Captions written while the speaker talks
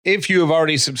If you have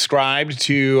already subscribed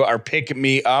to our Pick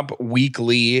Me Up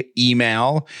weekly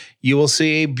email, you will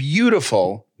see a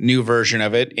beautiful new version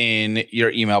of it in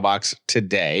your email box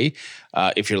today,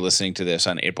 if you're listening to this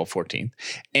on April 14th.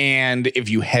 And if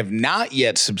you have not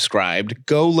yet subscribed,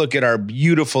 go look at our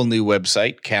beautiful new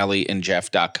website,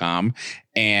 CallieandJeff.com,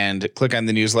 and click on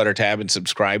the newsletter tab and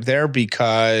subscribe there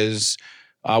because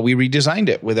we redesigned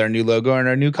it with our new logo and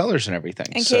our new colors and everything.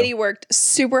 And Katie worked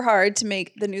super hard to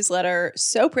make the newsletter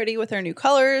so pretty with our new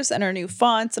colors and our new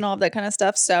fonts and all of that kind of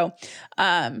stuff. So,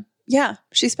 yeah,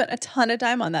 she spent a ton of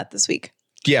time on that this week.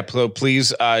 Yeah,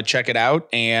 please check it out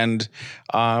and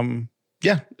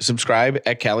subscribe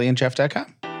at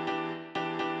CallieandJeff.com.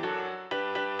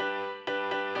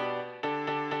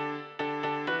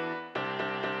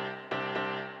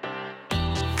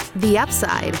 The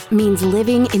Upside means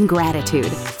living in gratitude,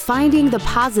 finding the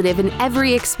positive in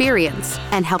every experience,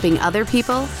 and helping other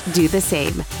people do the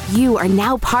same. You are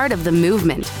now part of the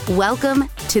movement. Welcome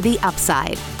to The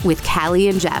Upside with Callie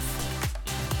and Jeff.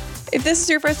 If this is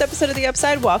your first episode of The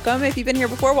Upside, welcome. If you've been here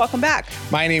before, welcome back.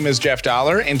 My name is Jeff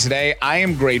Dollar, and today I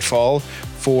am grateful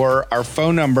for our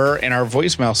phone number and our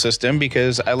voicemail system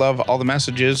because I love all the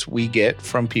messages we get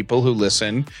from people who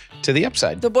listen to The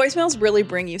Upside. The voicemails really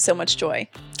bring you so much joy.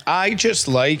 I just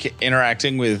like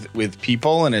interacting with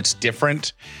people, and it's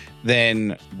different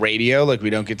than radio. Like, we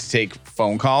don't get to take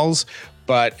phone calls,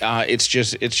 but it's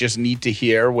just neat to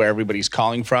hear where everybody's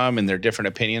calling from and their different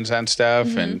opinions on stuff.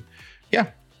 Mm-hmm. And yeah.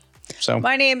 So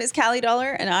my name is Callie Dollar,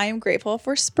 and I am grateful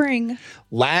for spring.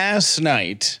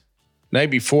 Night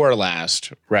before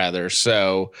last, rather.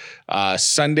 So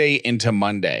Sunday into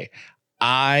Monday,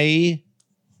 I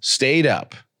stayed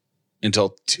up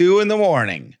until 2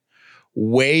 a.m.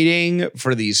 waiting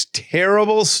for these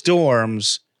terrible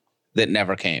storms that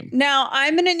never came. Now,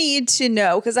 I'm going to need to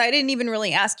know, because I didn't even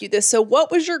really ask you this. So what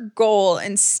was your goal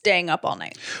in staying up all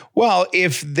night? Well,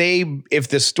 if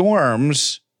the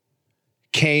storms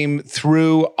came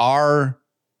through our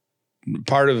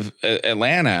part of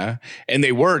Atlanta, and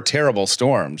they were terrible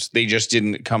storms, they just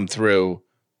didn't come through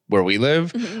where we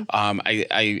live. Mm-hmm.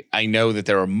 I know that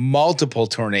there are multiple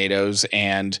tornadoes,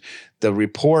 and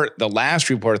the last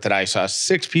report that I saw,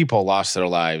 6 people lost their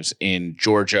lives in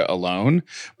Georgia alone,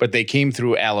 but they came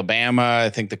through Alabama, I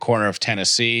think the corner of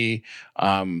Tennessee,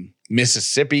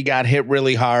 Mississippi got hit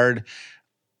really hard,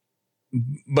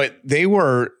 but they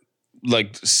were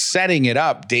like setting it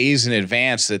up days in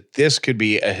advance that this could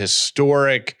be a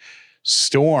historic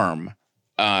storm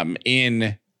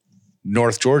in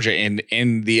North Georgia,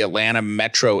 in the Atlanta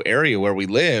metro area where we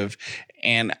live.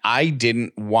 And I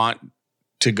didn't want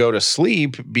to go to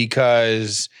sleep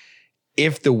because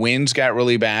if the winds got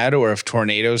really bad or if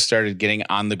tornadoes started getting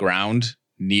on the ground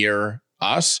near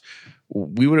us,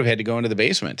 we would have had to go into the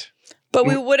basement. But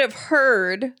we would have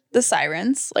heard the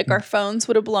sirens, like our phones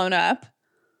would have blown up.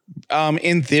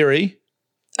 In theory.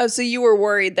 Oh, so you were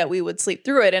worried that we would sleep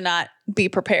through it and not be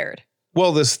prepared.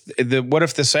 Well, what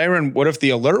if the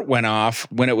alert went off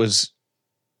when it was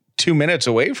 2 minutes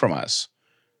away from us?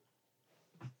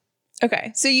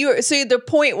 Okay. So the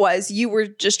point was you were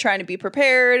just trying to be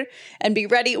prepared and be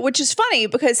ready, which is funny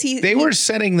because they were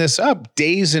setting this up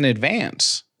days in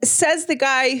advance. Says the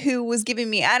guy who was giving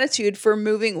me attitude for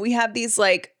moving. We have these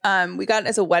we got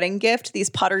as a wedding gift, these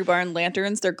Pottery Barn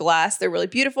lanterns. They're glass. They're really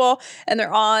beautiful. And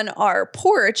they're on our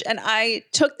porch. And I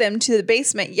took them to the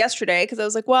basement yesterday because I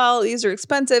was like, well, these are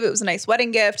expensive. It was a nice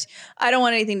wedding gift. I don't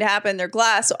want anything to happen. They're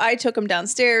glass. So I took them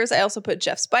downstairs. I also put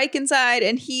Jeff's bike inside,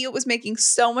 and he was making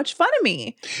so much fun of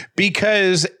me.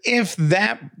 Because if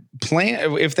that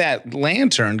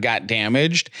lantern got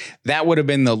damaged, that would have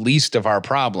been the least of our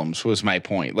problems, was my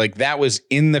point. Like, that was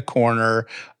in the corner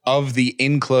of the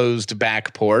enclosed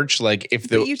back porch. Like,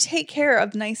 but you take care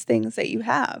of nice things that you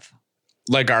have.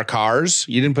 Like our cars,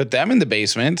 you didn't put them in the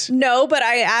basement. No, but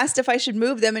I asked if I should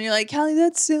move them, and you're like, Callie,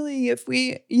 that's silly. If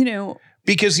we,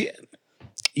 because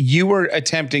you were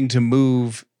attempting to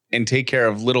move and take care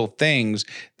of little things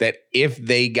that if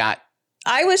they got.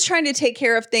 I was trying to take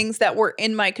care of things that were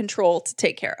in my control to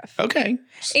take care of. Okay.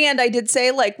 And I did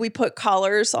say, we put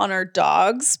collars on our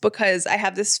dogs because I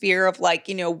have this fear of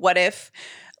what if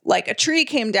a tree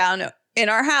came down in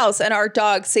our house and our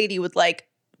dog Sadie would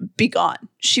be gone.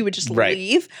 She would just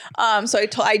leave. So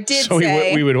I did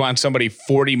say we would want somebody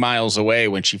 40 miles away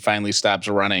when she finally stops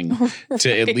running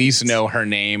to at least know her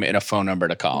name and a phone number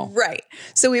to call. Right.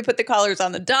 So we put the collars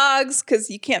on the dogs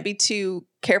because you can't be too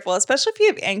careful, especially if you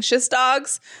have anxious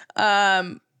dogs.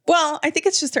 Well, I think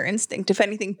it's just their instinct. If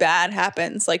anything bad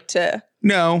happens,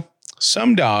 No.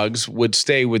 Some dogs would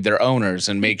stay with their owners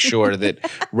and make sure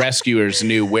that rescuers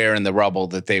knew where in the rubble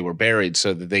that they were buried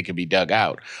so that they could be dug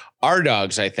out. Our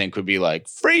dogs, I think, would be like,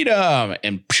 freedom,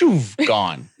 and poof,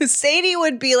 gone. Sadie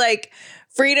would be like,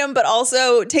 freedom, but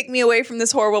also take me away from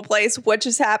this horrible place. What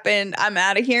just happened? I'm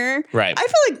out of here. Right. I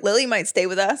feel like Lily might stay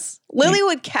with us. Lily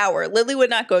would cower. Lily would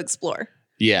not go explore.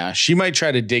 Yeah, she might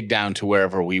try to dig down to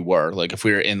wherever we were, like if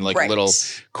we were in like a little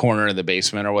corner of the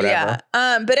basement or whatever.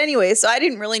 Yeah. But anyway, so I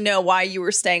didn't really know why you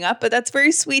were staying up, but that's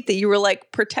very sweet that you were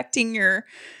like protecting your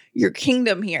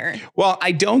kingdom here. Well,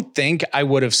 I don't think I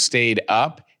would have stayed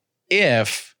up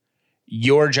if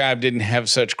your job didn't have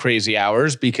such crazy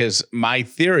hours, because my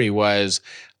theory was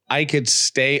I could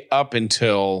stay up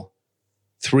until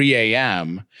 3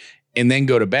 a.m. and then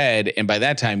go to bed, and by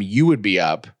that time you would be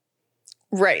up.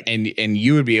 Right. And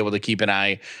you would be able to keep an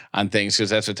eye on things because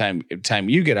that's the time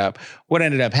you get up. What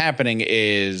ended up happening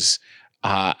is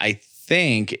I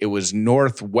think it was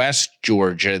Northwest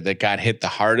Georgia that got hit the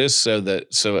hardest. So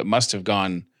it must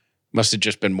have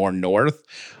just been more north.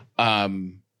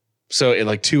 So at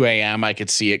like 2 a.m. I could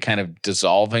see it kind of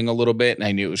dissolving a little bit, and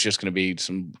I knew it was just going to be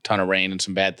some ton of rain and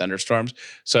some bad thunderstorms.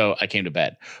 So I came to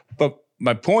bed. But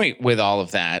my point with all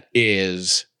of that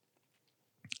is,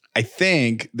 I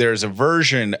think there's a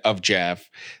version of Jeff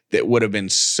that would have been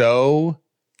so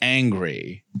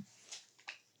angry,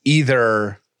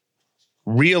 either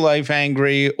real life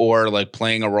angry or like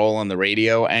playing a role on the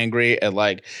radio angry at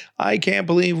like, I can't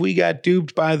believe we got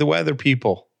duped by the weather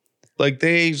people. Like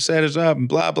they set us up and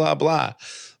blah, blah, blah.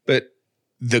 But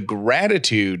the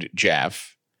gratitude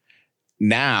Jeff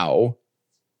now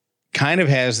kind of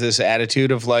has this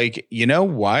attitude of like, you know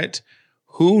what?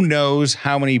 Who knows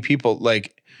how many people,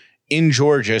 like, in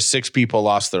Georgia, 6 people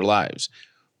lost their lives.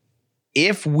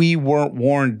 If we weren't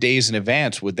warned days in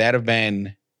advance, would that have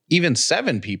been even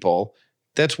 7 people?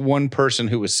 That's one person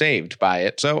who was saved by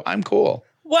it. So I'm cool.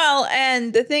 Well,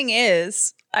 and the thing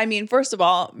is, I mean, first of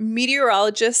all,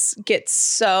 meteorologists get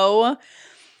so...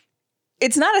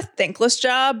 It's not a thankless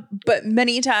job, but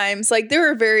many times, like,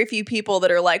 there are very few people that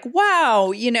are like,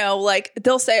 wow, you know, like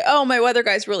they'll say, oh, my weather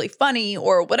guy's really funny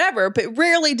or whatever, but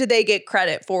rarely do they get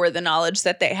credit for the knowledge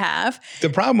that they have. The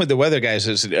problem with the weather guys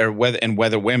and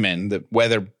weather women, the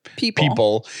weather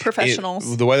people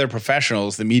professionals, the weather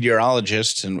professionals, the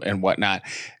meteorologists and whatnot,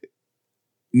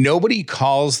 nobody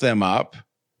calls them up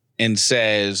and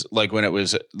says, like, when it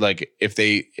was like, if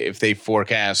they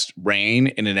forecast rain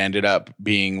and it ended up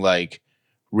being like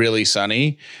really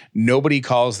sunny, nobody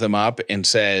calls them up and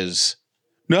says,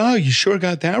 no, you sure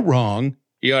got that wrong.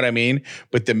 You know what I mean?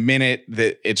 But the minute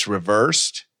that it's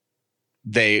reversed,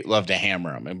 they love to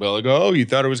hammer them and be like, oh, you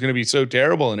thought it was going to be so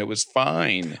terrible and it was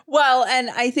fine. Well, and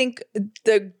I think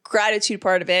the gratitude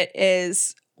part of it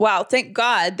is, wow, thank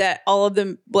God that all of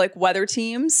the like weather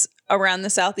teams around the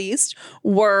Southeast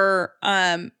were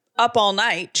up all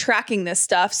night tracking this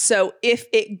stuff. So if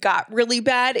it got really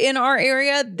bad in our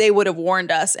area, they would have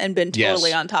warned us and been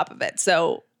totally on top of it.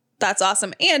 So that's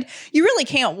awesome. And you really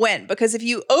can't win, because if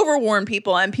you overwarn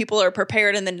people and people are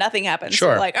prepared and then nothing happens,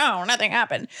 sure, like, oh, nothing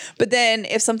happened. But then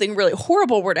if something really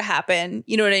horrible were to happen,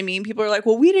 you know what I mean? People are like,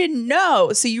 well, we didn't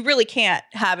know. So you really can't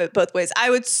have it both ways.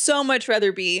 I would so much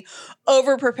rather be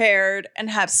over prepared and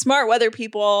have smart weather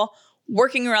people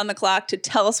working around the clock to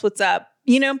tell us what's up,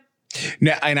 you know?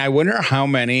 Now, and I wonder how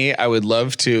many, I would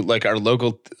love to, like our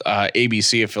local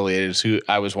ABC affiliates who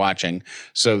I was watching.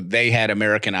 So they had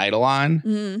American Idol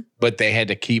on, but they had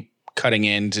to keep cutting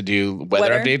in to do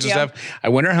weather updates and stuff. I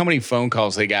wonder how many phone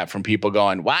calls they got from people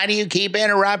going, why do you keep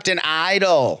interrupting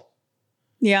Idol?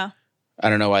 Yeah. I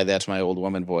don't know why that's my old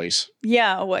woman voice.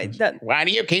 Yeah. Why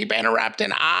do you keep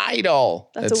interrupting Idol?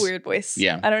 That's a weird voice.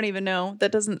 Yeah. I don't even know.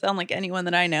 That doesn't sound like anyone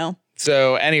that I know.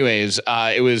 So anyways,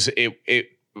 it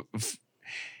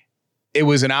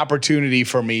was an opportunity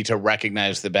for me to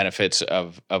recognize the benefits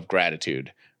of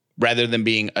gratitude rather than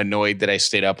being annoyed that I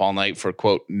stayed up all night for,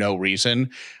 quote, no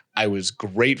reason. I was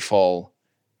grateful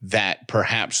that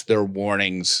perhaps their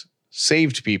warnings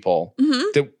saved people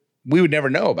that we would never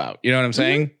know about. You know what I'm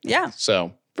saying? Yeah.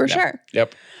 So for sure.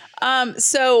 Yep.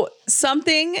 So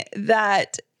something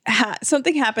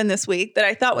happened this week that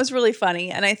I thought was really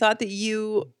funny, and I thought that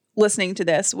you listening to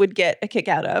this would get a kick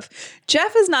out of.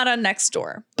 Jeff is not on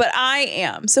Nextdoor, but I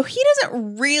am. So he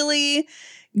doesn't really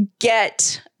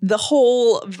get the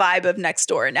whole vibe of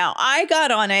Nextdoor. Now, I got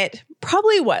on it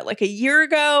probably like a year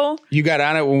ago. You got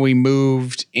on it when we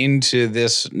moved into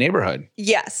this neighborhood.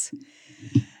 Yes.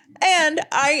 And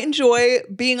I enjoy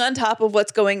being on top of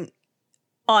what's going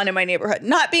on in my neighborhood.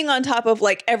 Not being on top of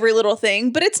like every little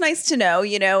thing, but it's nice to know,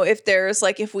 you know, if there's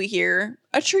like, if we hear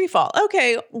a tree fall,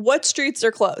 okay, what streets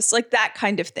are closed? Like that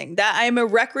kind of thing. That I am a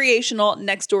recreational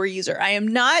Nextdoor user. I am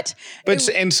not. But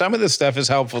and some of this stuff is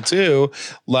helpful too.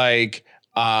 Like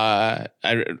a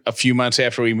few months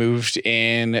after we moved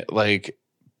in, like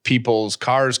people's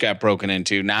cars got broken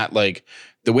into, not like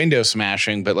the window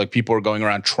smashing, but like people were going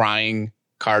around trying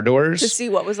car doors to see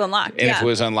what was unlocked. And if it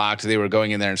was unlocked, they were going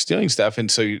in there and stealing stuff.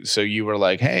 And so you were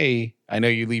like, hey, I know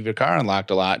you leave your car unlocked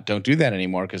a lot. Don't do that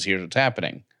anymore because here's what's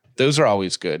happening. Those are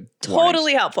always good.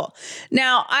 Totally helpful.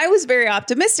 Now, I was very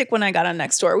optimistic when I got on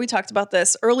Nextdoor. We talked about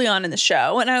this early on in the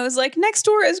show, and I was like,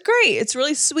 Nextdoor is great. It's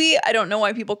really sweet. I don't know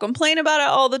why people complain about it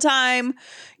all the time.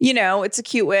 You know, it's a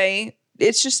cute way.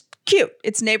 It's just cute.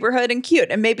 It's neighborhood and cute.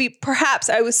 And maybe perhaps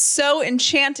I was so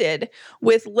enchanted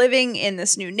with living in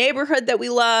this new neighborhood that we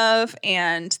love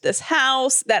and this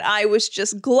house that I was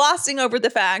just glossing over the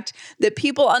fact that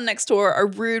people on Nextdoor are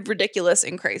rude, ridiculous,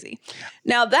 and crazy.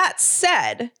 Now, that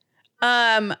said,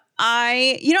 I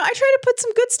try to put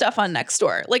some good stuff on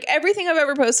Nextdoor. Like everything I've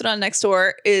ever posted on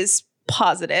Nextdoor is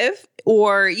positive.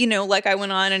 Or, you know, like I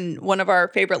went on and one of our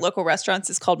favorite local restaurants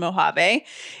is called Mojave.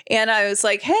 And I was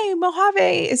like, hey,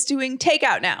 Mojave is doing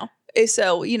takeout now.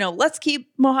 So, you know, let's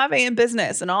keep Mojave in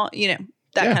business and all, you know,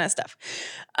 that kind of stuff.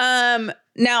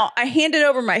 Now I handed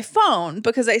over my phone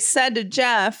because I said to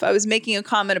Jeff, I was making a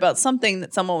comment about something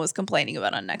that someone was complaining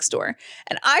about on Nextdoor.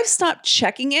 And I've stopped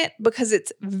checking it because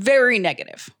it's very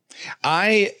negative.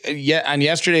 On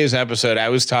yesterday's episode, I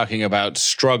was talking about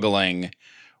struggling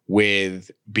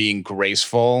with being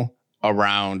graceful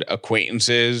around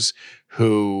acquaintances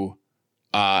who,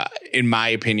 in my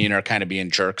opinion, are kind of being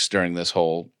jerks during this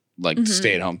whole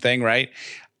stay-at-home thing, right?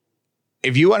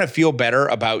 If you want to feel better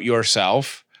about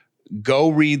yourself, go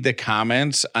read the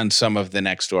comments on some of the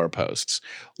Nextdoor posts.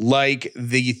 Like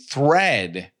the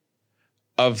thread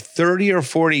of 30 or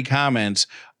 40 comments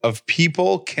of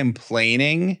people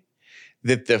complaining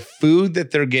that the food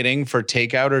that they're getting for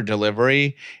takeout or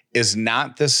delivery is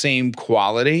not the same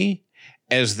quality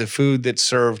as the food that's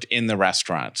served in the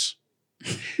restaurants.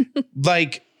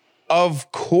 Like,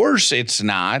 of course it's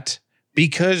not,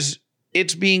 because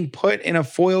it's being put in a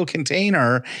foil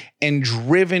container and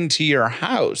driven to your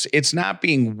house. It's not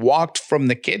being walked from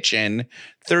the kitchen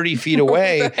 30 feet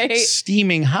away, right,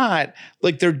 steaming hot.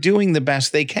 Like they're doing the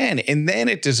best they can. And then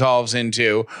it dissolves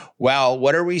into, well,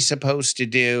 what are we supposed to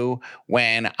do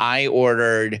when I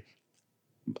ordered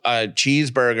a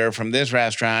cheeseburger from this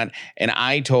restaurant and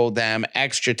I told them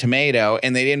extra tomato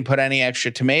and they didn't put any extra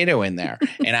tomato in there.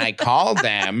 And I called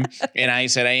them and I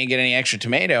said, I didn't get any extra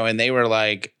tomato. And they were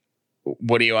like,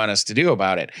 what do you want us to do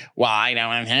about it? Well, I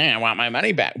want my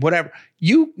money back. Whatever.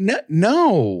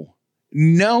 No.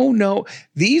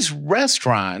 These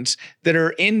restaurants that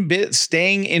are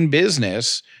staying in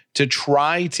business to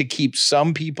try to keep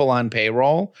some people on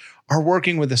payroll are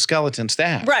working with a skeleton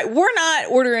staff. Right. We're not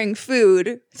ordering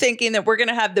food thinking that we're going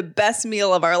to have the best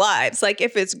meal of our lives. Like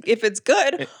if it's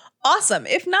good, awesome.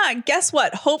 If not, guess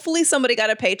what? Hopefully somebody got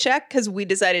a paycheck because we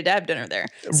decided to have dinner there.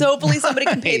 So hopefully somebody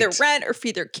can pay their rent or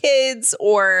feed their kids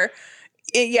or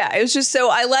it was just so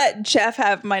I let Jeff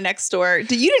have my Nextdoor.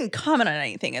 You didn't comment on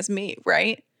anything as me,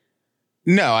 right?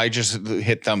 No, I just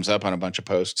hit thumbs up on a bunch of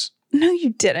posts. No, you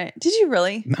didn't. Did you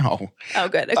really? No. Oh,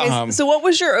 good. Okay. So what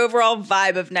was your overall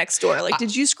vibe of Nextdoor? Like,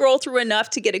 did you scroll through enough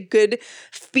to get a good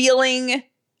feeling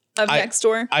of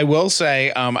Nextdoor? I will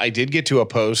say I did get to a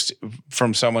post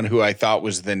from someone who I thought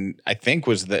is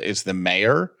the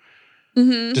mayor.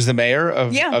 Mm-hmm. Does the mayor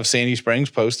of Sandy Springs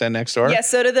post on Nextdoor? Yes,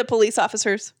 so did the police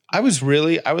officers. I was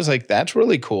like, that's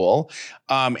really cool.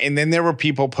 And then there were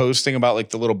people posting about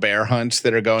like the little bear hunts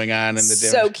that are going on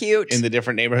cute in the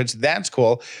different neighborhoods. That's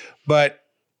cool. But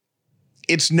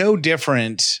it's no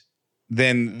different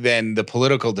than the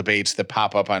political debates that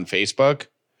pop up on Facebook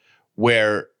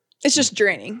where it's just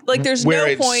draining. Like there's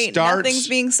no point. Nothing's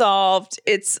being solved.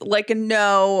 It's like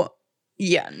no.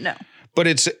 But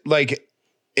it's like,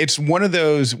 it's one of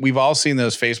those, we've all seen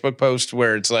those Facebook posts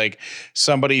where it's like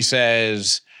somebody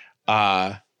says,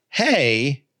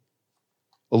 hey,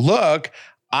 look,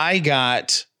 I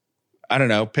got, I don't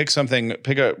know, pick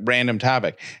a random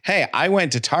topic. Hey, I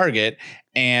went to Target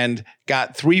and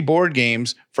got 3 board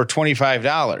games for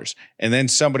 $25. And then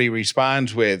somebody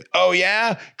responds with, oh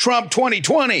yeah, Trump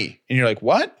 2020. And you're like,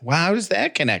 what? Wow, how is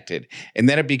that connected? And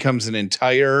then it becomes an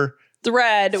entire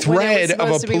thread of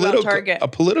a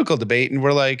political debate. And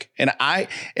we're like, and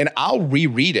I'll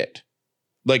reread it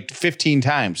like 15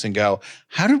 times and go,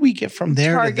 how did we get from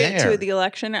there to there? To the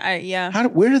election?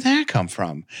 Where did that come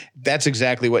from? That's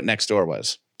exactly what Nextdoor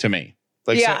was to me.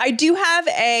 Like, yeah, I do have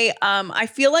a, I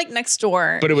feel like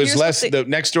Nextdoor. but it was here's less. what The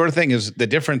Nextdoor thing is the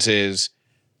difference is,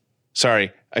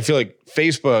 sorry, I feel like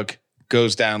Facebook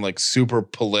goes down like super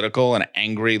political and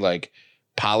angry, like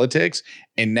politics,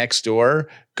 and Nextdoor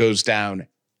goes down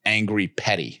angry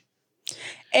petty.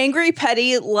 Angry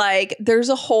petty, like there's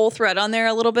a whole thread on there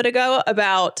a little bit ago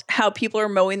about how people are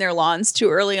mowing their lawns too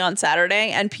early on Saturday,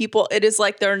 and people, it is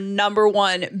like their number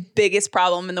one biggest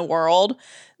problem in the world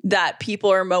that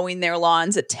people are mowing their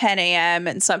lawns at 10 a.m.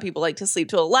 and some people like to sleep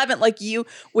till 11. Like you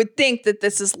would think that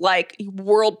this is like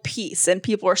world peace and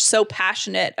people are so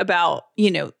passionate about,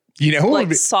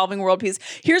 like solving world peace.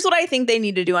 Here's what I think they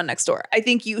need to do on Nextdoor. I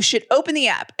think you should open the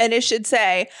app and it should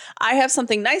say, I have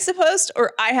something nice to post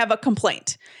or I have a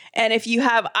complaint. And if you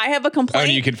have, I have a complaint.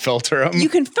 Oh, you can filter them? You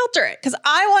can filter it because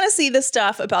I want to see the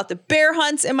stuff about the bear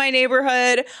hunts in my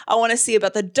neighborhood. I want to see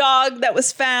about the dog that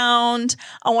was found.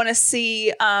 I want to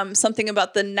see something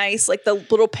about the nice, like the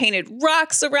little painted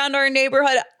rocks around our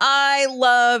neighborhood. I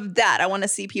love that. I want to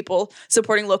see people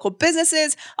supporting local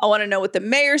businesses. I want to know what the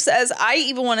mayor says. I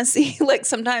even want to see, like,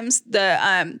 sometimes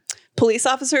the police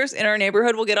officers in our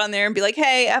neighborhood will get on there and be like,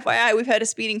 hey, FYI, we've had a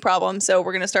speeding problem. So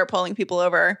we're going to start pulling people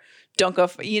over. Don't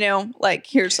go, like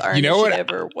here's our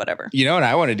initiative or whatever. You know what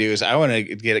I want to do is I want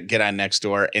to get on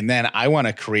Nextdoor, and then I want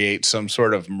to create some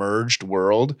sort of merged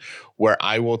world where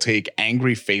I will take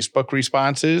angry Facebook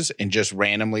responses and just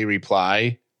randomly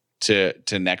reply to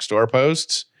Nextdoor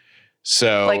posts.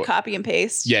 So like copy and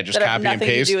paste. Yeah, just that copy have and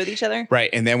nothing paste. to do with each other. Right.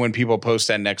 And then when people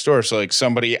post on Nextdoor, so like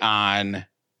somebody on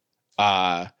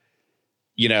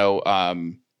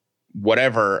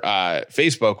whatever,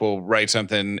 Facebook will write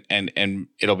something and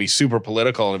it'll be super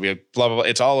political and it'll be like, blah, blah, blah.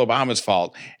 It's all Obama's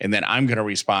fault. And then I'm going to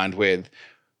respond with,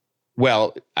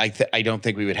 well, I don't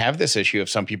think we would have this issue if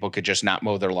some people could just not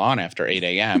mow their lawn after 8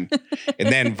 a.m. And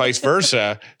then vice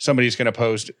versa, somebody's going to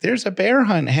post, there's a bear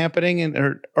hunt happening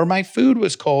or my food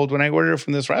was cold when I ordered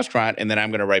from this restaurant. And then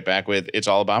I'm going to write back with, it's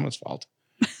all Obama's fault.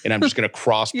 And I'm just going to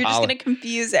cross. You're just going to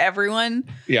confuse everyone.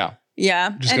 Yeah.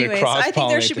 Yeah. Anyways, I think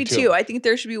there should be two. I think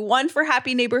there should be one for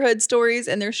happy neighborhood stories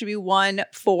and there should be one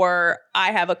for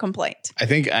I have a complaint. I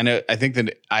think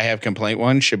that I have complaint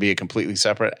one should be a completely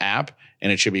separate app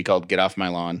and it should be called Get Off My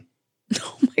Lawn.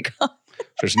 Oh my God.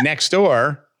 There's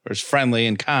Nextdoor, there's friendly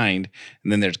and kind,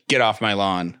 and then there's Get Off My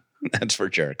Lawn. That's for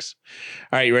jerks.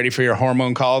 All right, you ready for your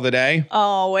hormone call of the day?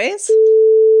 Always.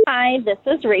 Hi, this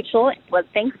is Rachel. It was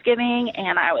Thanksgiving,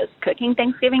 and I was cooking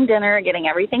Thanksgiving dinner, getting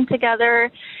everything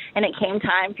together, and it came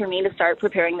time for me to start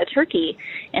preparing the turkey.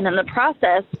 And in the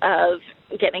process of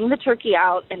getting the turkey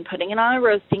out and putting it on a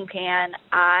roasting pan,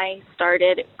 I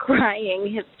started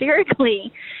crying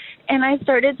hysterically, and I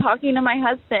started talking to my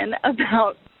husband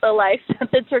about the life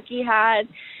that the turkey had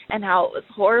and how it was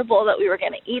horrible that we were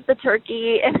going to eat the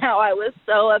turkey and how I was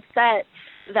so upset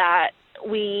that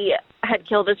we had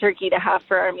killed a turkey to have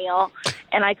for our meal,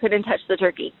 and I couldn't touch the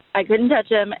turkey. I couldn't touch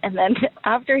him, and then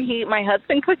after my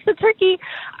husband cooked the turkey,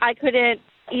 I couldn't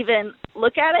even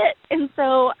look at it, and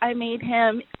so I made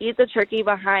him eat the turkey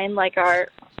behind like our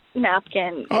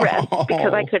napkin rest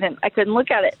because I couldn't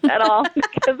look at it at all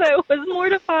because I was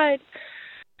mortified.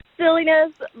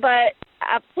 Silliness, but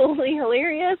absolutely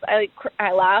hilarious.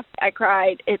 I laughed, I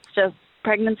cried. It's just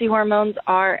pregnancy hormones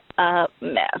are a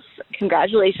mess.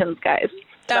 Congratulations, guys.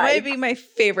 That might be my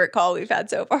favorite call we've had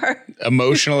so far.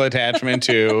 Emotional attachment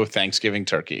to Thanksgiving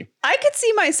turkey. I could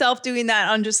see myself doing that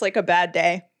on just like a bad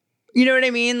day. You know what I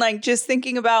mean? Like just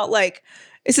thinking about like,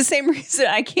 it's the same reason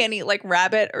I can't eat like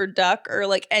rabbit or duck or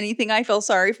like anything I feel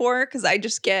sorry for because I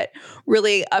just get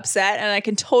really upset and I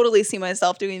can totally see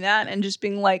myself doing that and just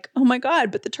being like, oh my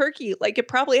God, but the turkey, like it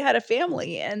probably had a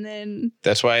family and then.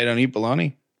 That's why I don't eat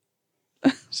bologna.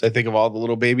 So I think of all the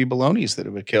little baby bolognas that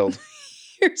have been killed.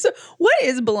 So what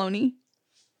is bologna?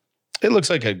 It looks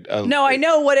like a no, I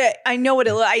know what it.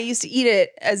 I used to eat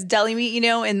it as deli meat,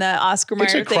 in the Oscar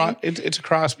Mayer thing. It's a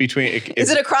cross between.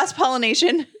 Is it a cross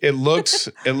pollination? It looks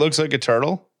like a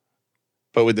turtle,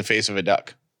 but with the face of a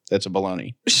duck. That's a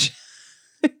bologna.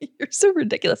 You're so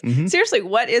ridiculous. Mm-hmm. Seriously,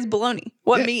 what is bologna?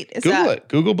 What meat is Google that? It.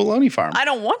 Google bologna farm. I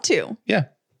don't want to. Yeah.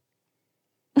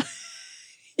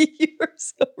 You're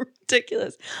so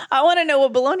ridiculous. I want to know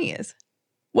what bologna is.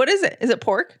 What is it? Is it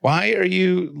pork? Why are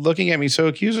you looking at me so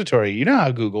accusatory? You know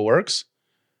how Google works.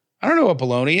 I don't know what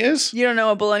bologna is. You don't know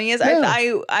what bologna is?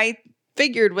 No. I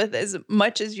figured with as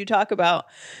much as you talk about,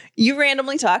 you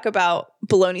randomly talk about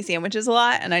bologna sandwiches a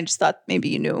lot, and I just thought maybe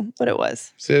you knew what it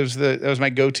was. So that was my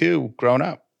go-to growing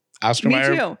up. Oscar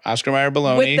Mayer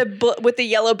bologna. With the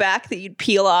yellow back that you'd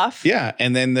peel off. Yeah,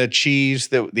 and then the cheese,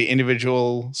 the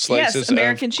individual slices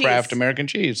American of cheese. Kraft American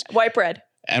cheese. White bread.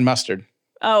 And mustard.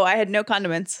 Oh, I had no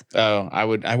condiments. Oh, I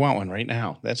want one right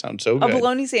now. That sounds so A good.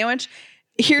 bologna sandwich.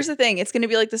 Here's the thing. It's going to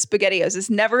be like the SpaghettiOs. It's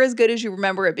never as good as you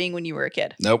remember it being when you were a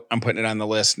kid. Nope. I'm putting it on the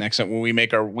list next time when we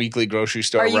make our weekly grocery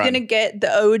store Are you run. going to get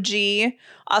the OG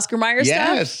Oscar Mayer stuff?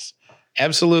 Yes,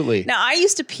 absolutely. Now, I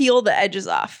used to peel the edges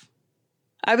off.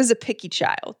 I was a picky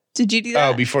child. Did you do that?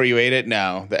 Oh, before you ate it?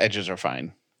 No, the edges are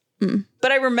fine.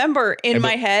 But I remember in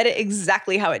my head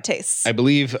exactly how it tastes. I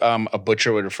believe a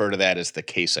butcher would refer to that as the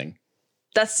casing.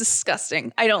 That's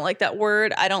disgusting. I don't like that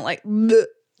word. I don't like... Bleh.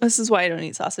 This is why I don't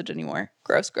eat sausage anymore.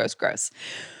 Gross, gross, gross.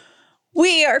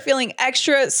 We are feeling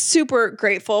extra super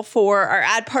grateful for our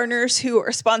ad partners who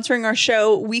are sponsoring our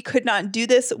show. We could not do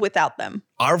this without them.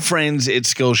 Our friends at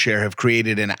Skillshare have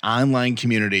created an online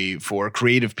community for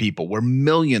creative people where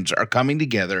millions are coming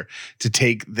together to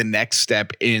take the next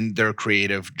step in their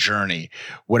creative journey.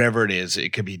 Whatever it is,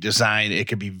 it could be design, it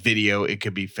could be video, it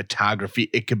could be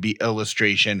photography, it could be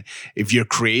illustration. If you're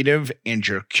creative and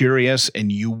you're curious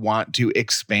and you want to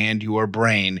expand your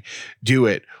brain, do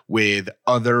it with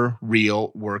other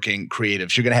real working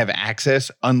creatives. You're going to have access,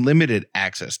 unlimited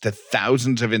access to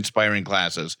thousands of inspiring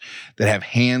classes that have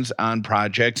hands-on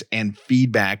projects and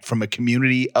feedback from a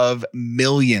community of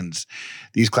millions.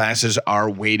 These classes are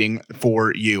waiting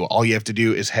for you. All you have to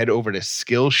do is head over to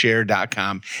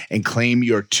Skillshare.com and claim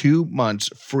your 2 months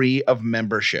free of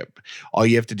membership. All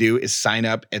you have to do is sign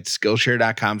up at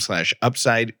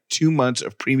Skillshare.com/upside, 2 months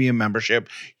of premium membership,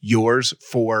 yours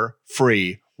for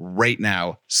free right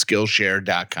now,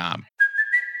 Skillshare.com.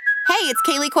 Hey, it's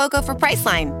Kaylee Cuoco for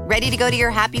Priceline. Ready to go to your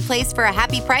happy place for a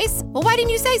happy price? Well, why didn't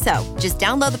you say so? Just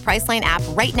download the Priceline app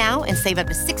right now and save up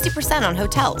to 60% on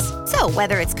hotels. So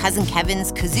whether it's Cousin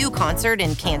Kevin's Kazoo Concert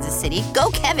in Kansas City, go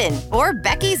Kevin, or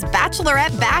Becky's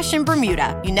Bachelorette Bash in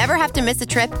Bermuda, you never have to miss a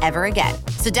trip ever again.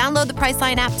 So download the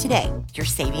Priceline app today. Your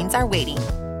savings are waiting.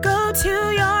 Go to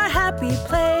your happy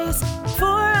place for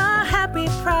a happy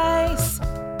price.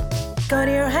 Go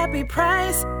to your happy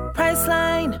price,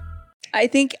 Priceline. I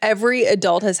think every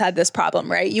adult has had this problem,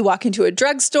 right? You walk into a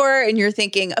drugstore and you're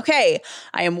thinking, okay,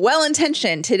 I am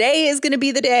well-intentioned. Today is going to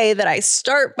be the day that I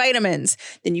start vitamins.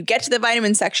 Then you get to the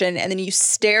vitamin section and then you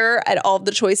stare at all of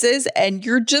the choices and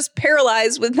you're just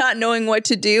paralyzed with not knowing what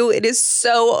to do. It is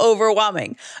so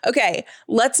overwhelming. Okay,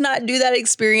 let's not do that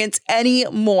experience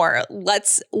anymore.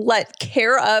 Let's let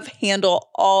Care of handle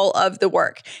all of the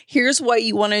work. Here's what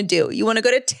you want to do. You want to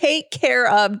go to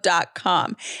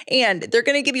takecareof.com and they're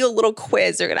going to give you a little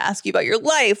quiz. They're going to ask you about your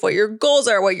life, what your goals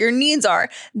are, what your needs are.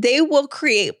 They will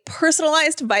create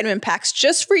personalized vitamin packs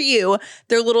just for you.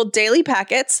 They're little daily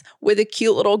packets with a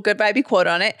cute little good vibey quote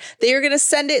on it. They are going to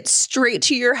send it straight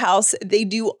to your house. They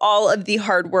do all of the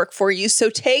hard work for you. So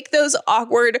take those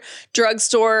awkward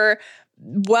drugstore,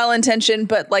 well-intentioned,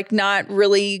 but like not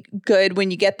really good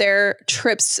when you get there,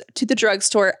 trips to the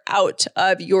drugstore out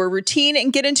of your routine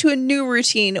and get into a new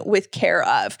routine with Care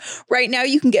of. Right now,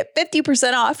 you can get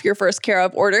 50% off your first Care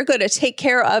of order. Go to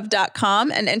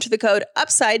takecareof.com and enter the code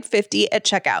UPSIDE50 at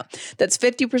checkout. That's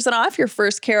 50% off your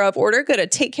first Care of order. Go to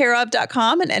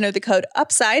takecareof.com and enter the code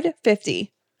UPSIDE50.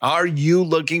 Are you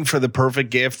looking for the perfect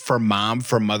gift for mom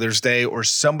for Mother's Day or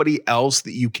somebody else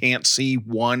that you can't see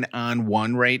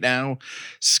one-on-one right now?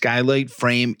 Skylight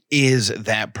Frame is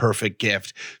that perfect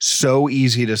gift. So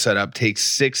easy to set up. Takes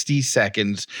 60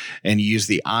 seconds and use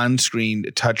the on-screen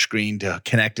touchscreen to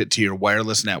connect it to your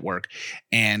wireless network.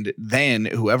 And then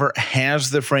whoever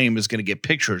has the frame is going to get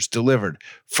pictures delivered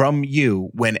from you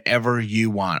whenever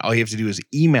you want. All you have to do is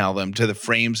email them to the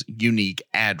frame's unique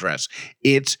address.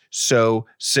 It's so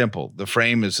simple. The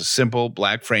frame is a simple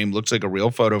black frame, looks like a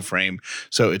real photo frame,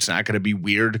 so it's not going to be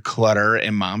weird clutter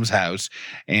in mom's house.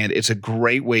 And it's a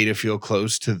great way to feel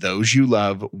close to those you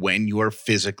love when you're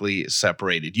physically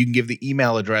separated. You can give the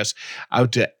email address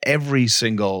out to every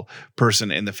single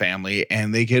person in the family,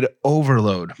 and they could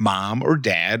overload mom or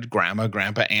dad, grandma,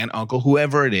 grandpa, aunt, uncle,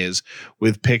 whoever it is,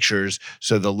 with pictures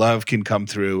so the love can come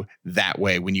through that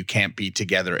way when you can't be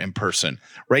together in person.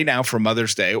 Right now, for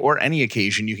Mother's Day or any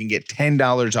occasion, you can get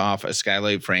 $10 off a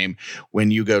Skylight Frame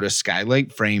when you go to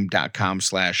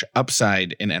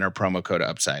skylightframe.com/upside and enter promo code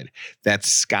UPSIDE. That's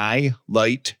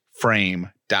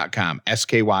skylightframe.com,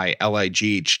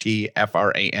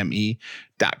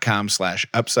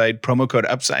 skylightframe.com/upside, promo code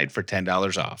UPSIDE for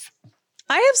 $10 off.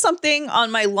 I have something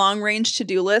on my long range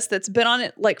to-do list that's been on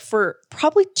it like for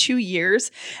probably 2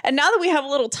 years. And now that we have a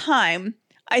little time,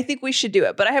 I think we should do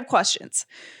it. But I have questions.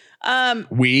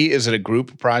 Is it a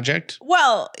group project?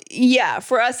 Well, yeah,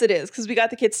 for us it is because we got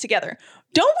the kids together.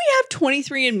 Don't we have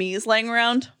 23andMe's laying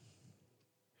around?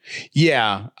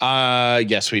 Yeah.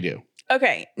 Yes, we do.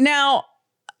 Okay. Now,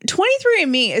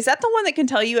 23andMe, is that the one that can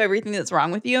tell you everything that's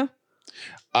wrong with you?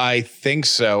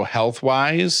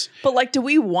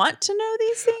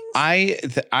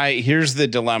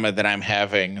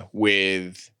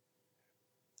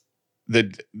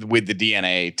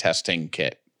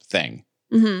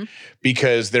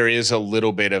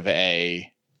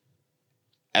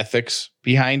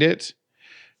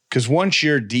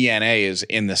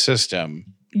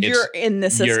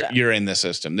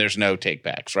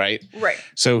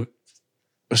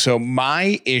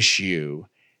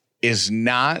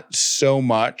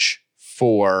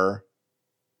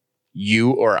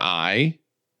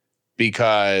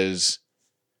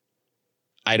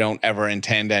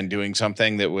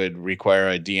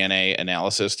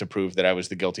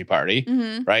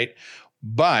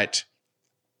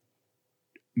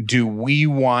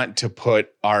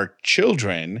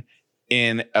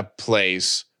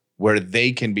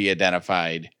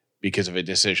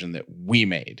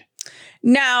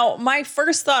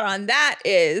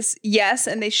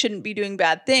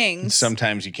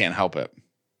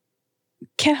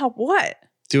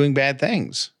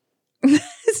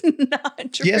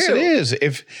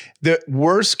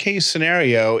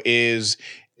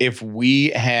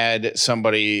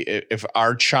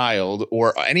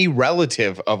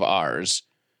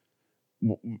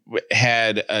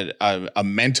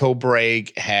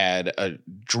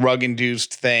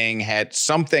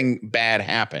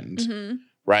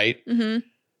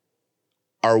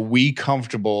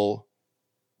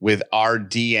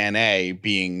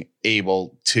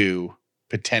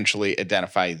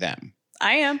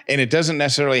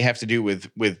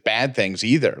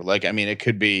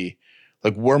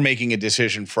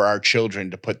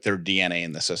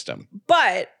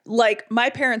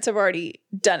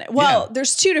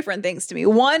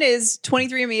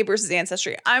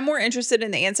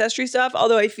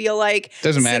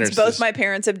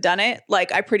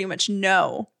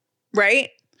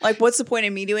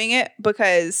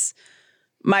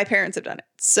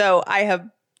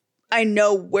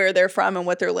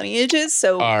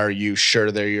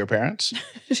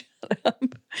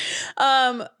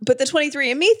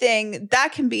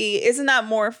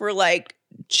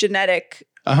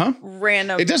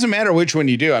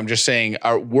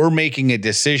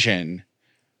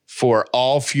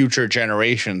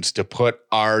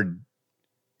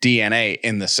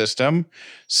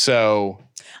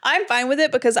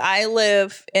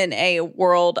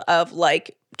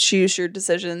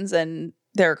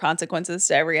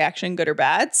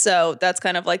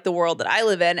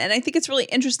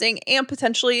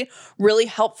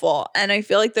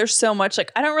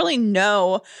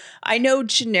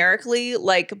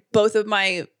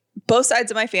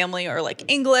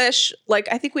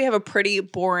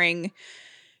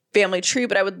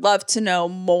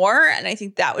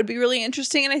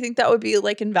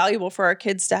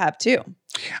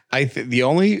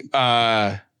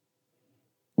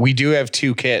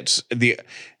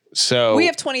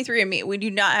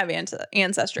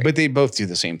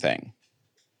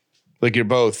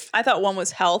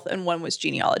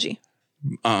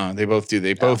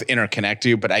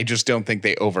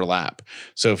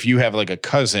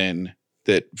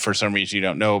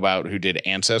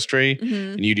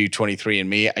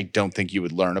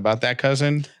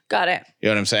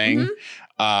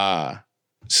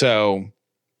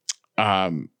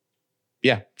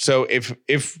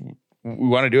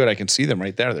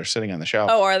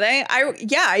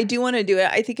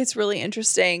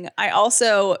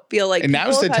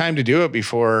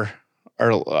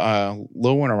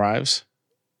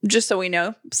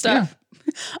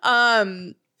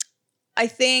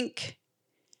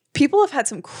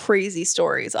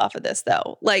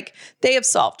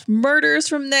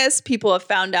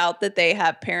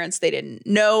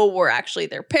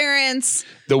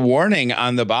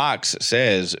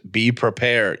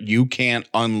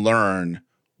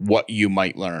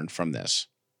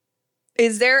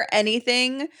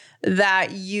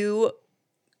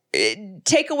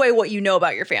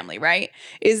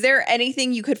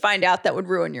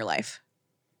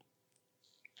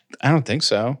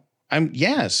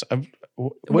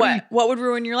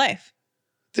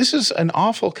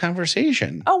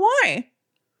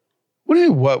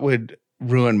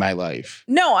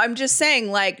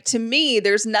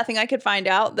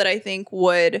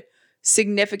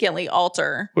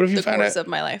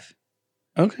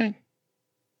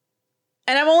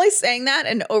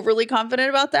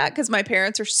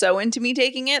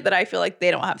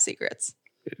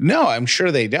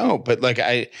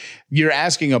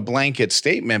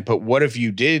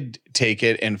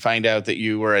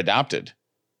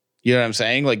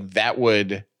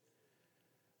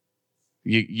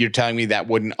 You're telling me that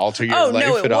wouldn't alter your Oh, life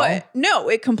no, it at all? would. No,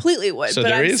 it completely would. So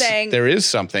but I'm saying there is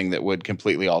something that would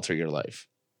completely alter your life.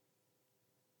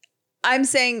 I'm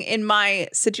saying in my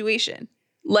situation.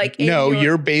 Like no,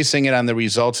 you're basing it on the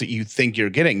results that you think you're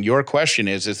getting. Your question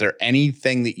is there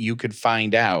anything that you could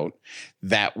find out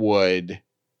that would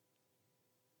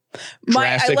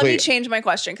let me change my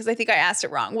question because I think I asked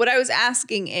it wrong. What I was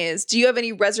asking is, do you have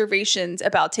any reservations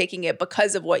about taking it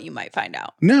because of what you might find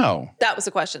out? No. That was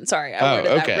the question. Sorry, I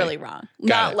worded that really wrong.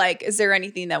 Not like, is there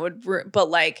anything that would, but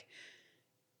like,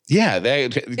 yeah.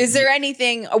 Is there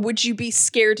anything, or would you be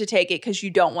scared to take it because you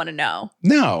don't want to know?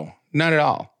 No, not at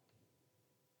all.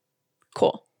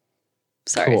 Cool.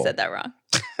 Sorry, I said that wrong.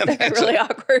 That got really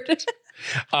awkward.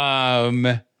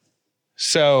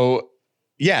 So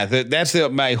yeah, that's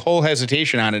my whole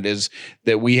hesitation on it is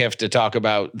that we have to talk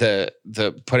about the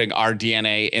putting our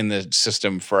DNA in the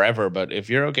system forever. But if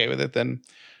you're okay with it, then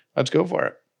let's go for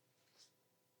it.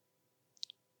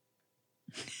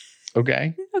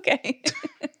 Okay. Okay.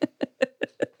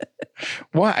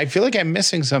 Well, I feel like I'm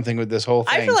missing something with this whole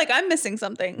thing. I feel like I'm missing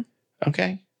something.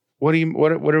 Okay. What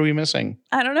are we missing?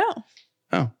 I don't know.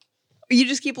 Oh. You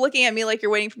just keep looking at me like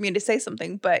you're waiting for me to say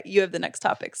something, but you have the next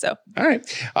topic. So, all right.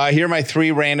 Here are my 3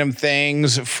 random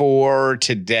things for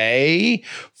today.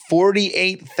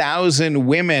 48,000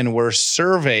 women were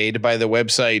surveyed by the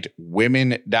website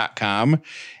women.com,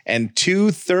 and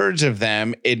 2/3 of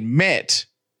them admit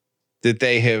that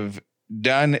they have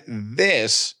done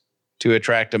this to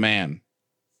attract a man.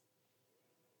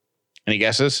 Any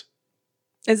guesses?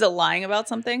 Is it lying about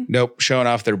something? Nope. Showing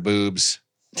off their boobs.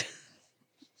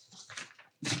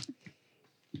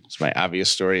 It's my obvious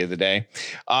story of the day.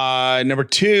 Number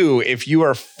 2, if you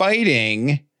are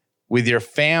fighting with your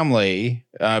family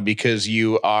because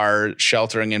you are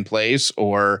sheltering in place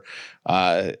or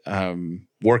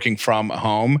working from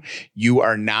home, you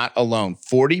are not alone.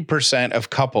 40% of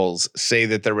couples say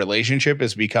that their relationship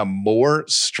has become more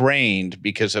strained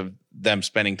because of them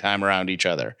spending time around each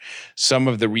other. Some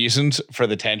of the reasons for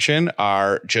the tension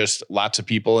are just lots of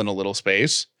people in a little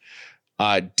space.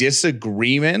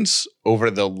 Disagreements over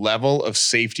the level of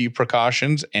safety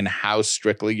precautions and how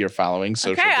strictly you're following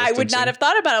social distancing. I would not have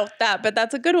thought about that, but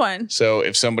that's a good one. So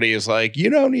if somebody is like, you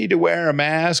don't need to wear a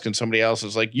mask, and somebody else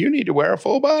is like, you need to wear a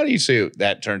full bodysuit,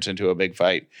 that turns into a big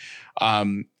fight.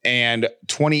 And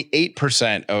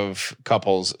 28% of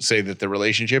couples say that the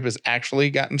relationship has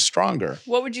actually gotten stronger.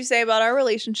 What would you say about our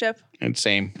relationship? And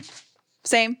same.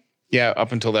 Yeah,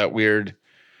 up until that weird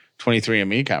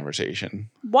 23andMe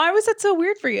conversation. Why was that so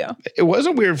weird for you? It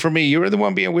wasn't weird for me. You were the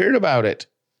one being weird about it.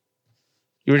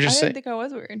 You were just I didn't think I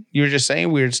was weird. You were just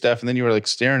saying weird stuff, and then you were like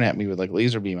staring at me with like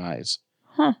laser beam eyes.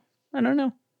 Huh. I don't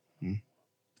know.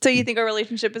 So you think our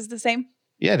relationship is the same?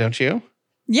 Yeah, don't you?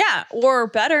 Yeah, or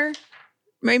better.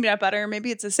 Maybe not better.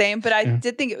 Maybe it's the same. But I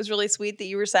did think it was really sweet that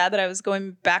you were sad that I was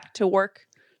going back to work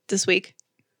this week.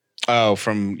 Oh,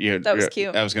 from you. That was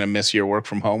cute. I was going to miss your work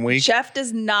from home week. Jeff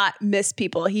does not miss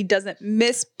people. He doesn't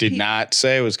miss Did not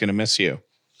say I was going to miss you.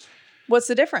 What's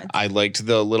the difference? I liked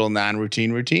the little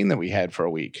non-routine routine that we had for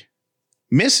a week.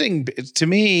 Missing, to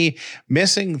me,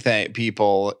 missing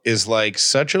people is like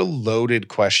such a loaded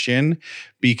question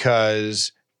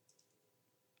because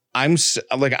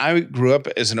I grew up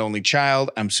as an only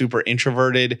child. I'm super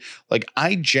introverted. Like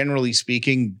I generally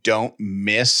speaking don't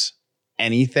miss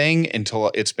anything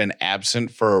until it's been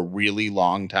absent for a really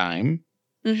long time.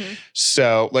 Mm-hmm.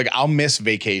 So like I'll miss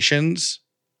vacations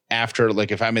after,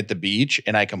 like if I'm at the beach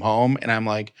and I come home and I'm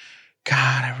like,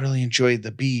 God, I really enjoyed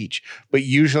the beach. But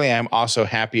usually I'm also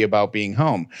happy about being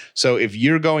home. So if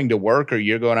you're going to work or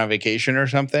you're going on vacation or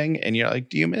something and you're like,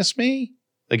 do you miss me?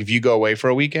 Like if you go away for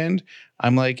a weekend,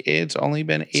 I'm like, it's only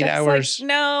been 8 hours. Like,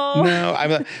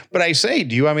 no. But I say,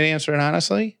 do you want me to answer it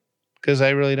honestly? Because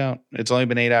I really don't. It's only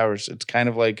been 8 hours. It's kind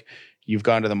of like you've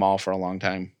gone to the mall for a long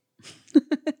time.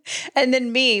 And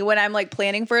then me, when I'm like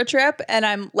planning for a trip and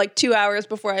I'm like 2 hours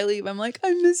before I leave, I'm like,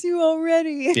 I miss you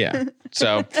already. Yeah.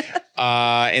 So,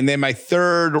 and then my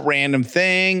third random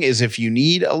thing is if you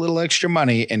need a little extra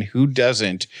money, and who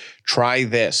doesn't, try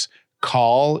this.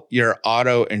 Call your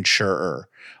auto insurer.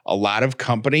 A lot of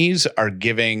companies are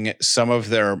giving some of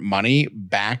their money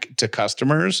back to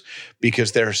customers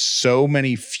because there are so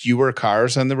many fewer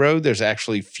cars on the road. There's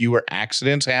actually fewer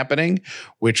accidents happening,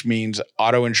 which means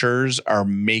auto insurers are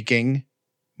making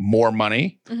more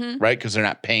money, right? Because they're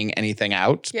not paying anything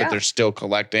out, but they're still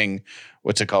collecting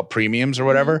what's it called, premiums or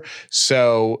whatever.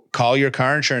 So call your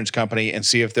car insurance company and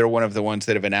see if they're one of the ones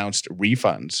that have announced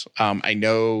refunds. I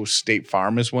know State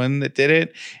Farm is one that did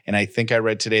it. And I think I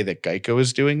read today that Geico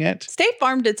is doing it. State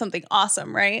Farm did something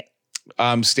awesome, right?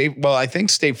 I think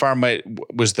State Farm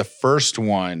was the first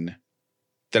one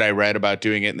that I read about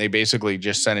doing it. And they basically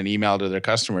just sent an email to their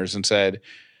customers and said,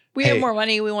 we have more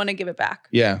money. We want to give it back.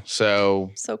 Yeah.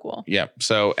 So cool. Yeah.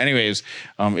 So anyways,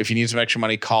 if you need some extra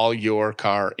money, call your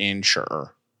car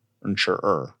insurer.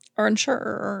 Insurer.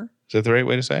 Is that the right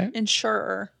way to say it?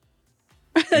 Insurer.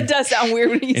 That does sound weird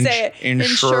when you say it.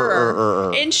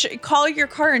 Insurer. Call your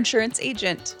car insurance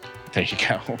agent. There you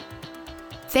go.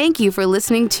 Thank you for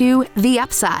listening to The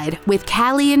Upside with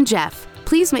Callie and Jeff.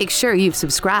 Please make sure you've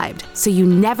subscribed so you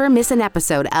never miss an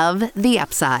episode of The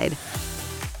Upside.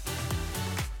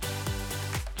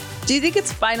 Do you think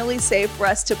it's finally safe for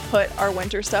us to put our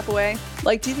winter stuff away?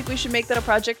 Like, do you think we should make that a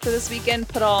project for this weekend?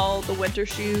 Put all the winter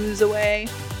shoes away?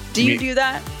 Do you do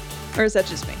that? Or is that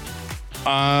just me?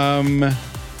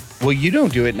 Well, you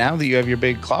don't do it now that you have your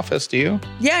big Clawfest, do you?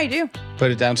 Yeah, I do.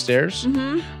 Put it downstairs?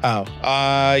 Mm-hmm.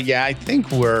 Oh, yeah, I think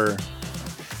we're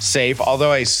safe.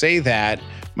 Although I say that,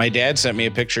 my dad sent me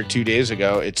a picture 2 days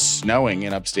ago. It's snowing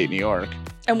in upstate New York.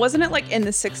 And wasn't it like in the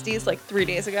 60s like 3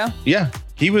 days ago? Yeah.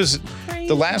 He was Crazy.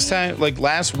 The last time, like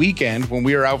last weekend when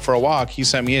we were out for a walk, he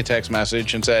sent me a text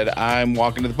message and said, I'm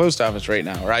walking to the post office right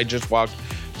now, or I just walked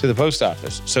to the post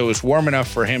office. So it was warm enough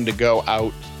for him to go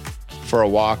out for a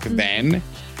walk then.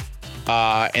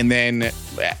 And then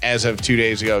as of 2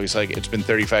 days ago, he's like, it's been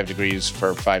 35 degrees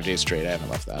for 5 days straight. I haven't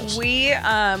left the house. We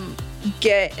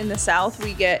get in the South,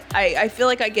 I feel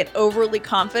like I get overly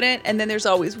confident, and then there's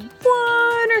always 1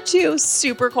 or 2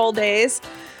 super cold days.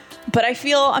 But I'm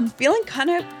feeling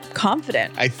kind of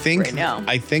confident. I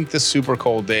think the super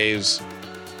cold days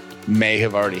may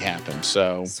have already happened.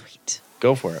 So sweet.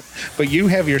 Go for it. But you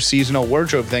have your seasonal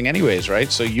wardrobe thing anyways,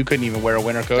 right? So you couldn't even wear a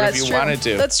winter coat if you wanted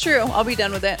to. That's true. I'll be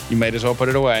done with it. You might as well put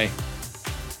it away.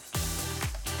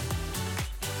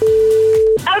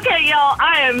 Okay, y'all,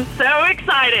 I am so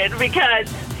excited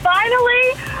because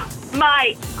finally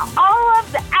all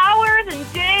of the hours and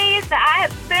days that I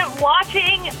have spent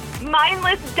watching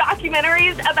mindless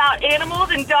documentaries about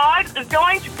animals and dogs is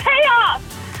going to pay off.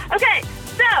 Okay,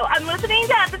 so I'm listening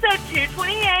to episode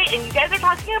 228, and you guys are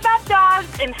talking about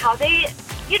dogs and how they,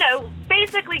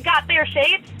 basically got their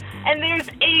shapes. And there's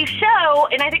a show,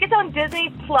 and I think it's on Disney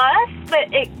Plus, but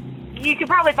you could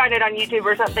probably find it on YouTube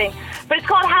or something. But it's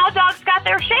called How Dogs Got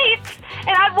Their Shapes.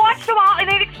 And I've watched them all, and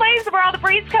it explains where all the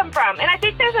breeds come from. And I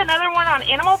think there's another one on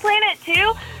Animal Planet,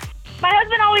 too. My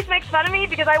husband always makes fun of me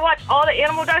because I watch all the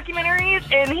animal documentaries,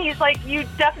 and he's like, you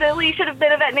definitely should have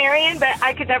been a veterinarian, but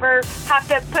I could never have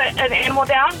to put an animal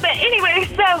down. But anyway,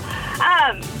 so,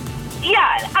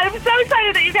 yeah, I'm so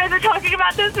excited that you guys are talking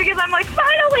about this because I'm like,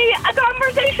 finally, a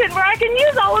conversation where I can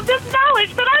use all of this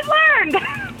knowledge that I've learned.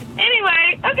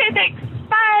 Anyway, okay, thanks.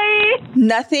 Bye.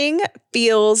 Nothing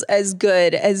feels as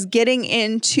good as getting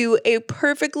into a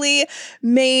perfectly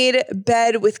made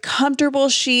bed with comfortable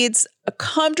sheets, a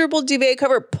comfortable duvet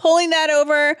cover, pulling that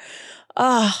over.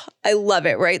 I love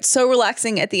it, right? So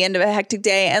relaxing at the end of a hectic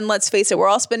day. And let's face it, we're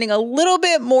all spending a little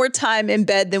bit more time in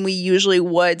bed than we usually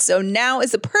would. So now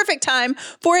is the perfect time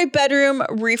for a bedroom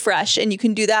refresh. And you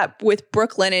can do that with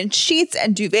Brooklinen sheets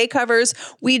and duvet covers.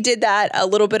 We did that a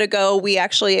little bit ago. We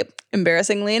actually,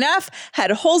 embarrassingly enough,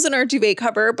 had holes in our duvet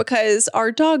cover because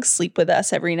our dogs sleep with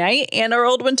us every night and our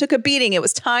old one took a beating. It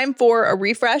was time for a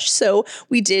refresh. So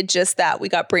we did just that. We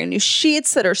got brand new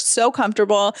sheets that are so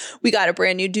comfortable. We got a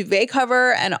brand new duvet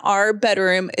cover, and our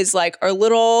bedroom is like our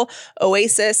little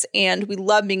oasis, and we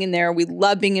love being in there. We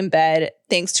love being in bed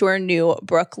thanks to our new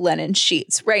Brooklinen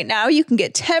sheets. Right now, you can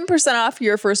get 10% off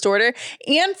your first order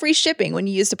and free shipping when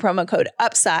you use the promo code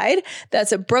UPSIDE.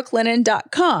 That's at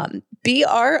brooklinen.com.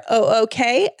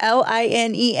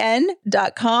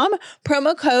 BROOKLINEN.com.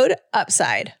 Promo code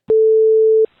UPSIDE.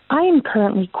 I am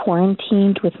currently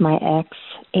quarantined with my ex,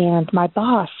 and my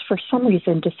boss, for some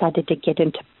reason, decided to get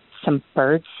into some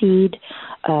bird seed,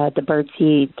 the bird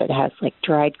seed that has like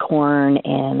dried corn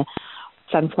and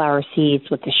sunflower seeds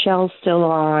with the shells still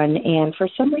on. And for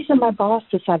some reason, my boss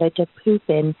decided to poop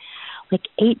in like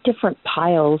 8 different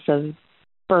piles of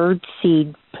bird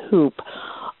seed poop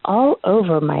all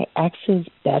over my ex's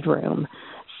bedroom.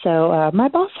 So my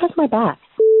boss has my back.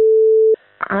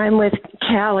 I'm with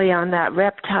Callie on that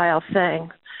reptile thing.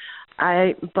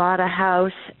 I bought a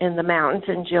house in the mountains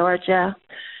in Georgia,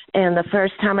 and the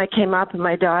first time I came up,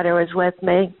 my daughter was with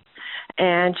me,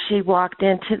 and she walked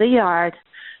into the yard,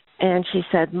 and she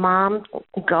said, Mom,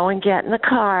 go and get in the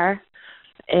car.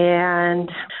 And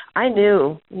I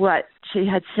knew what she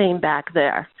had seen back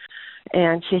there.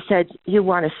 And she said, you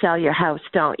want to sell your house,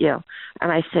 don't you?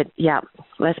 And I said, yep,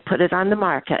 let's put it on the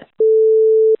market.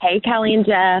 Hey, Callie and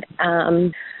Jeff.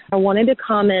 I wanted to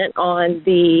comment on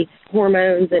the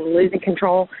hormones and losing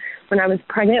control. when I was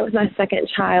pregnant with my second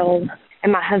child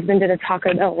and my husband did a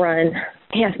Taco Bell run.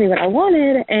 He asked me what I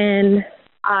wanted, and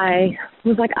I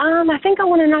was like, I think I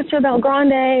want a Nacho Bel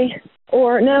Grande,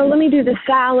 or no, let me do the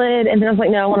salad. And then I was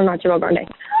like, no, I want a Nacho Bel Grande.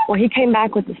 Well, he came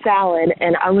back with the salad,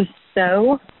 and I was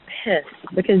so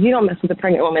pissed because you don't mess with a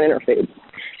pregnant woman in her food.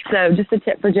 So just a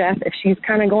tip for Jeff, if she's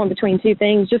kind of going between two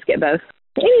things, just get both.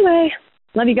 Anyway,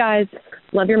 love you guys.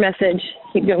 Love your message.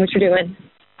 Keep doing what you're doing.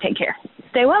 Take care.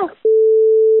 Stay well.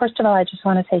 First of all, I just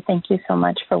want to say thank you so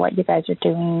much for what you guys are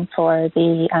doing for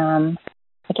the,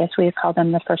 I guess we would call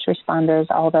them the first responders,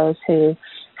 all those who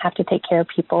have to take care of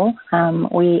people.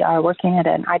 We are working at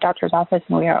an eye doctor's office,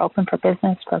 and we are open for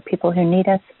business for people who need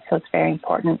us. So it's very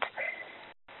important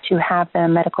to have the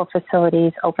medical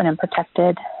facilities open and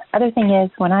protected. Other thing is,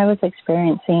 when I was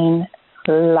experiencing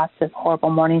lots of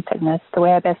horrible morning sickness, the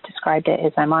way I best described it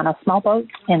is I'm on a small boat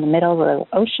in the middle of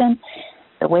the ocean.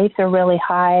 The waves are really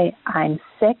high. I'm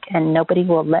sick, and nobody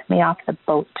will let me off the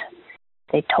boat.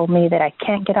 They told me that I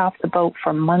can't get off the boat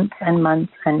for months and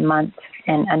months and months.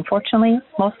 And unfortunately,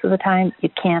 most of the time, you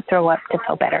can't throw up to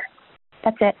feel better.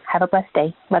 That's it. Have a blessed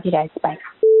day. Love you guys. Bye.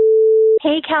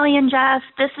 Hey, Kelly and Jeff.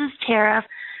 This is Tara.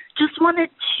 Just wanted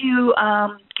to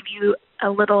give you a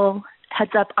little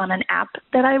heads up on an app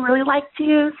that I really like to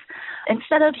use.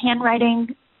 Instead of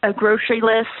handwriting a grocery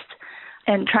list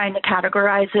and trying to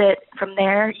categorize it from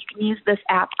there, you can use this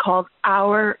app called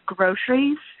Our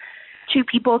Groceries. Two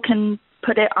people can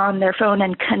put it on their phone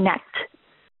and connect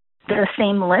the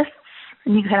same lists.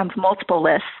 And you can have multiple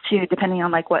lists too, depending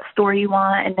on like what store you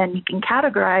want. And then you can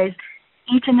categorize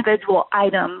each individual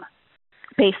item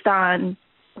based on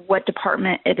what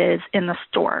department it is in the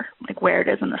store, like where it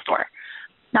is in the store.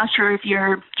 Not sure if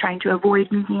you're trying to avoid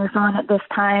using your phone at this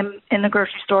time in the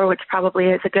grocery store, which probably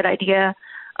is a good idea.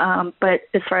 But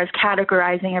as far as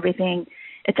categorizing everything,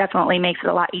 it definitely makes it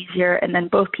a lot easier. And then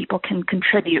both people can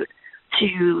contribute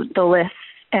to the list,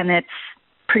 and it's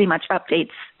pretty much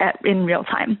updates in real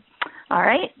time. All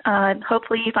right.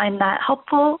 Hopefully you find that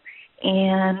helpful.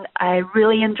 And I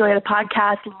really enjoy the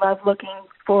podcast. Love looking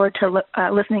forward to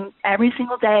listening every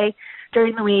single day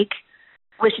during the week.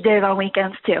 Wish you did it on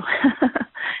weekends too.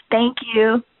 Thank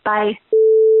you. Bye.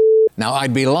 Now,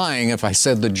 I'd be lying if I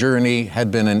said the journey had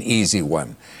been an easy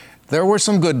one. There were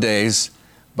some good days,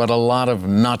 but a lot of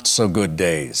not so good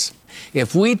days.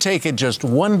 If we take it just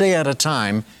one day at a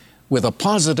time with a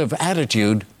positive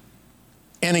attitude,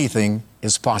 anything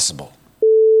is possible.